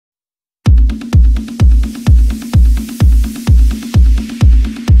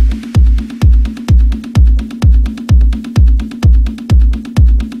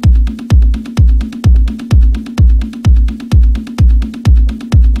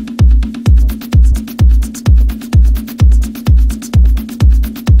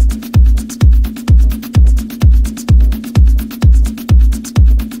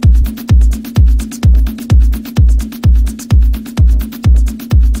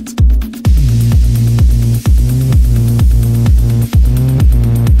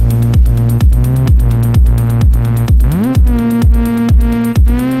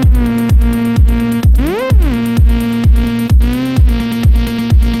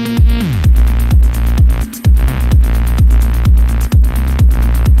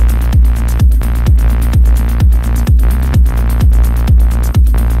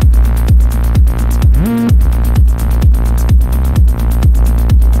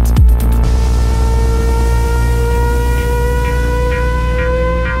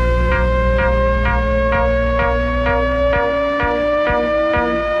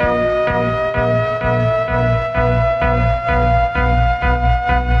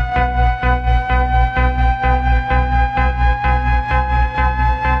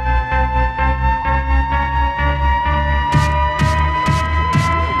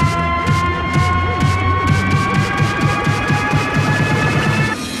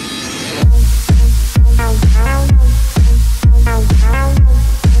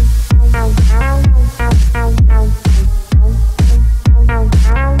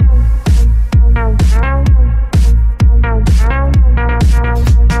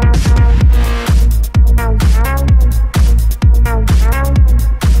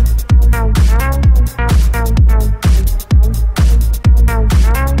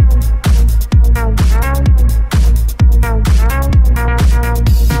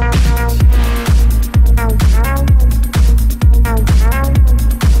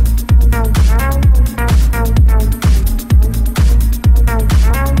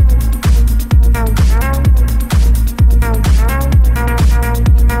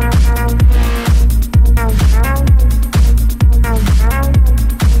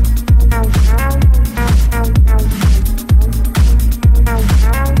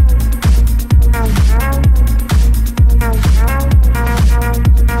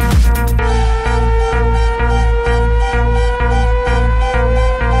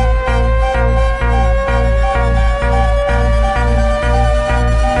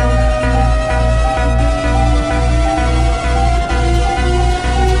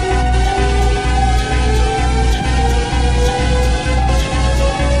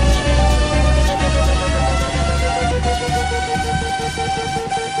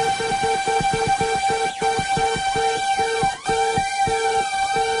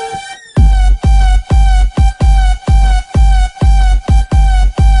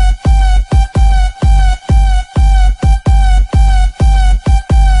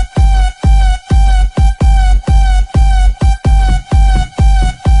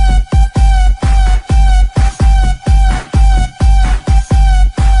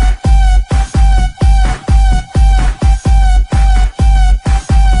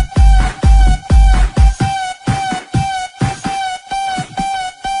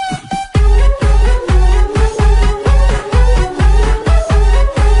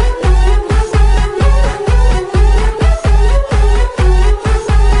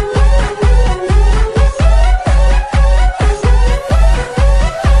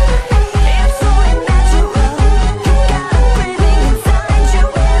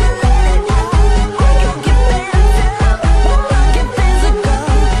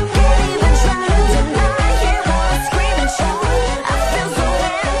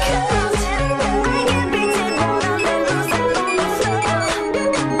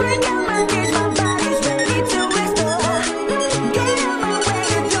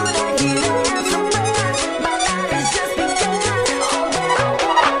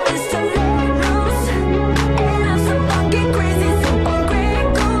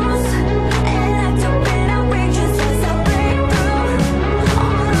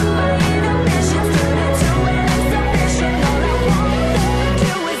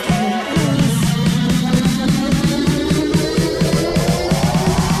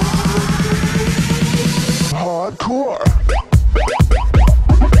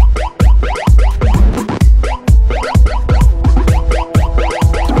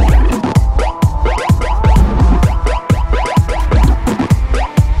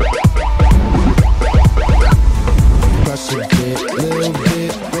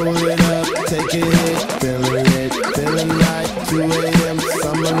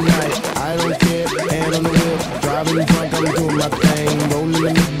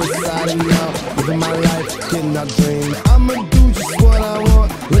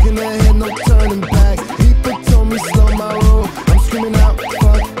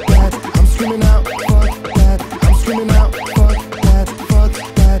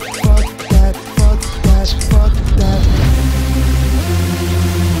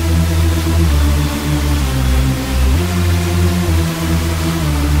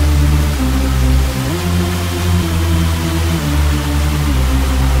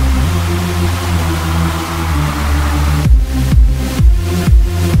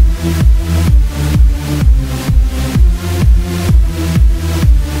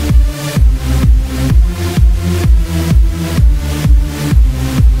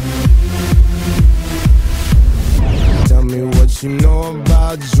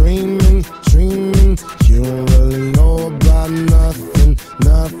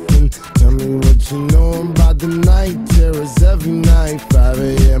talking. Tell me what you know about the night terrors every night. 5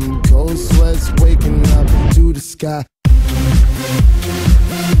 a.m. cold sweats waking up to the sky.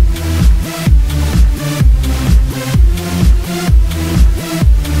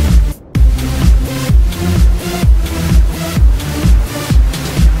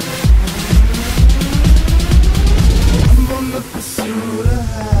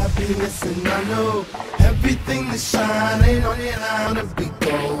 And I know everything that shine ain't on your line to be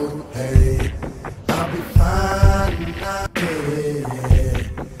gold. Hey, I'll be fine, I'll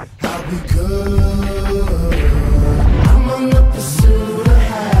be good. I'm on the pursuit of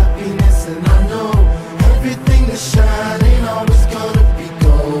happiness, and I know everything that shine ain't always gonna be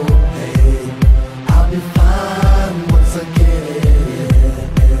gold. Hey, I'll be fine once I get it.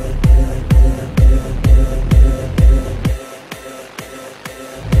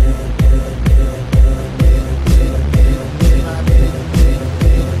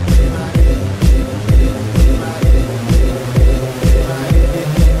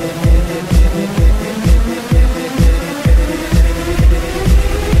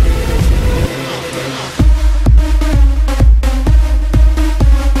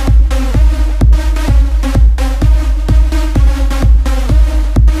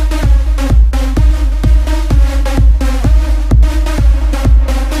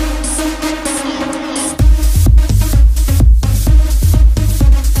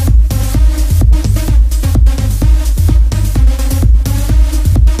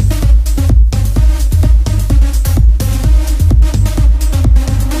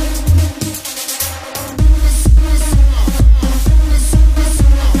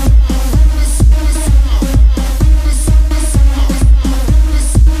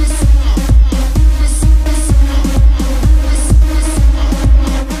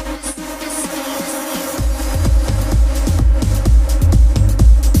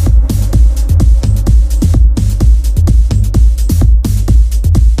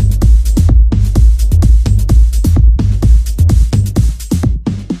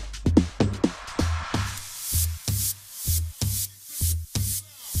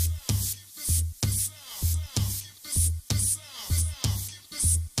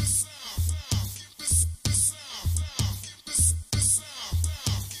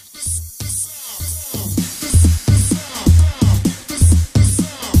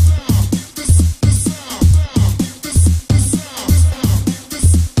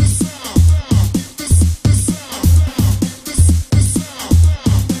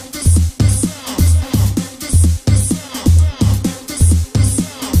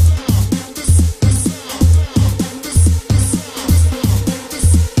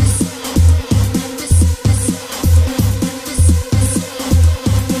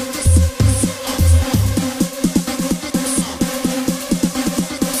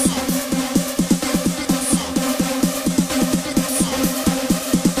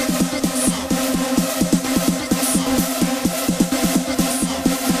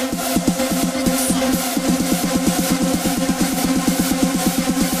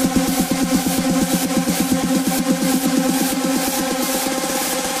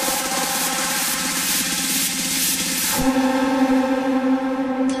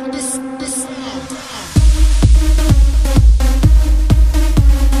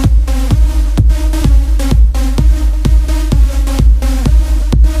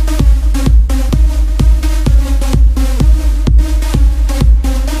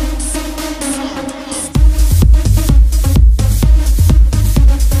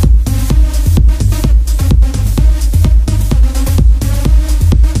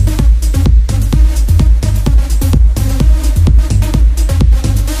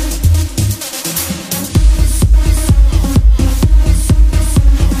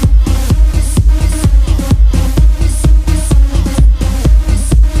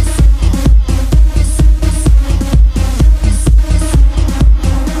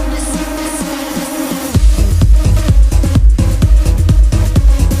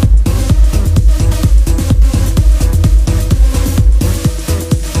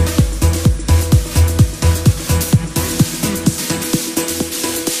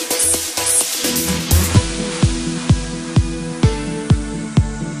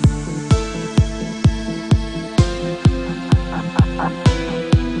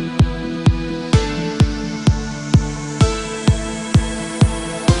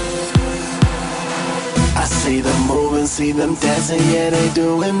 see them moving, see them dancing, yeah, they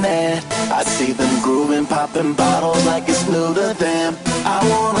doing that. I see them grooving, popping bottles like it's new to them. I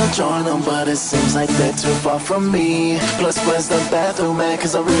wanna join them, but it seems like they're too far from me. Plus, where's the bathroom at?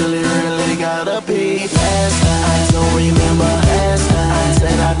 Cause I really, really gotta pee. Last night, I don't remember last night.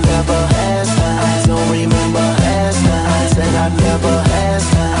 Said I'd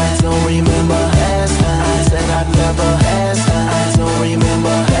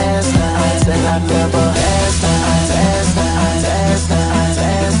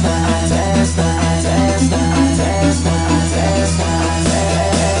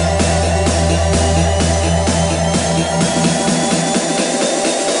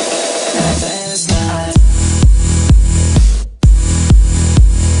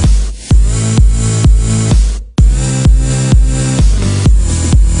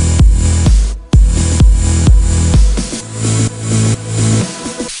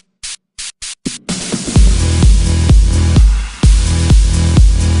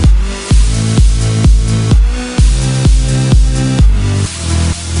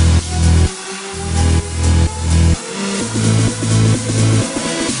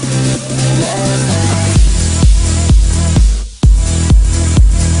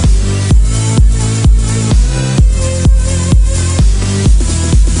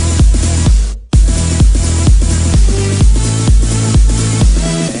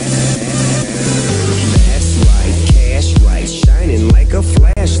like a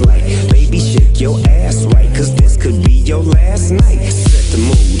flashlight. Baby, shake your ass right, cause this could be your last night. Set the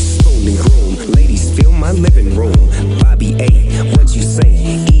mood, spoon and groom. Ladies, fill my living room. Bobby A, what you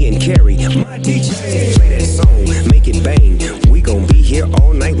say? Ian Carey, my DJ. Play that song, make it bang. We gon' be here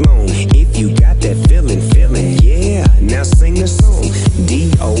all night long. If you got that feeling, yeah. Now sing the song.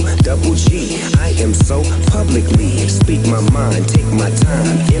 D-O-double-G. I am so publicly. Speak my mind, take my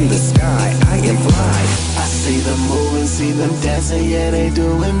time. In the sky, I am fly. I see them moving, see them dancing, yeah, they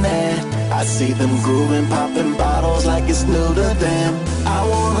doing that. I see them grooving, popping bottles like it's new to them. I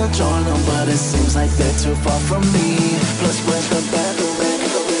wanna join them, but it seems like they're too far from me. Plus, where's the bathroom and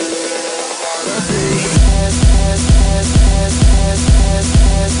the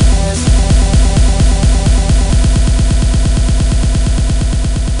pass.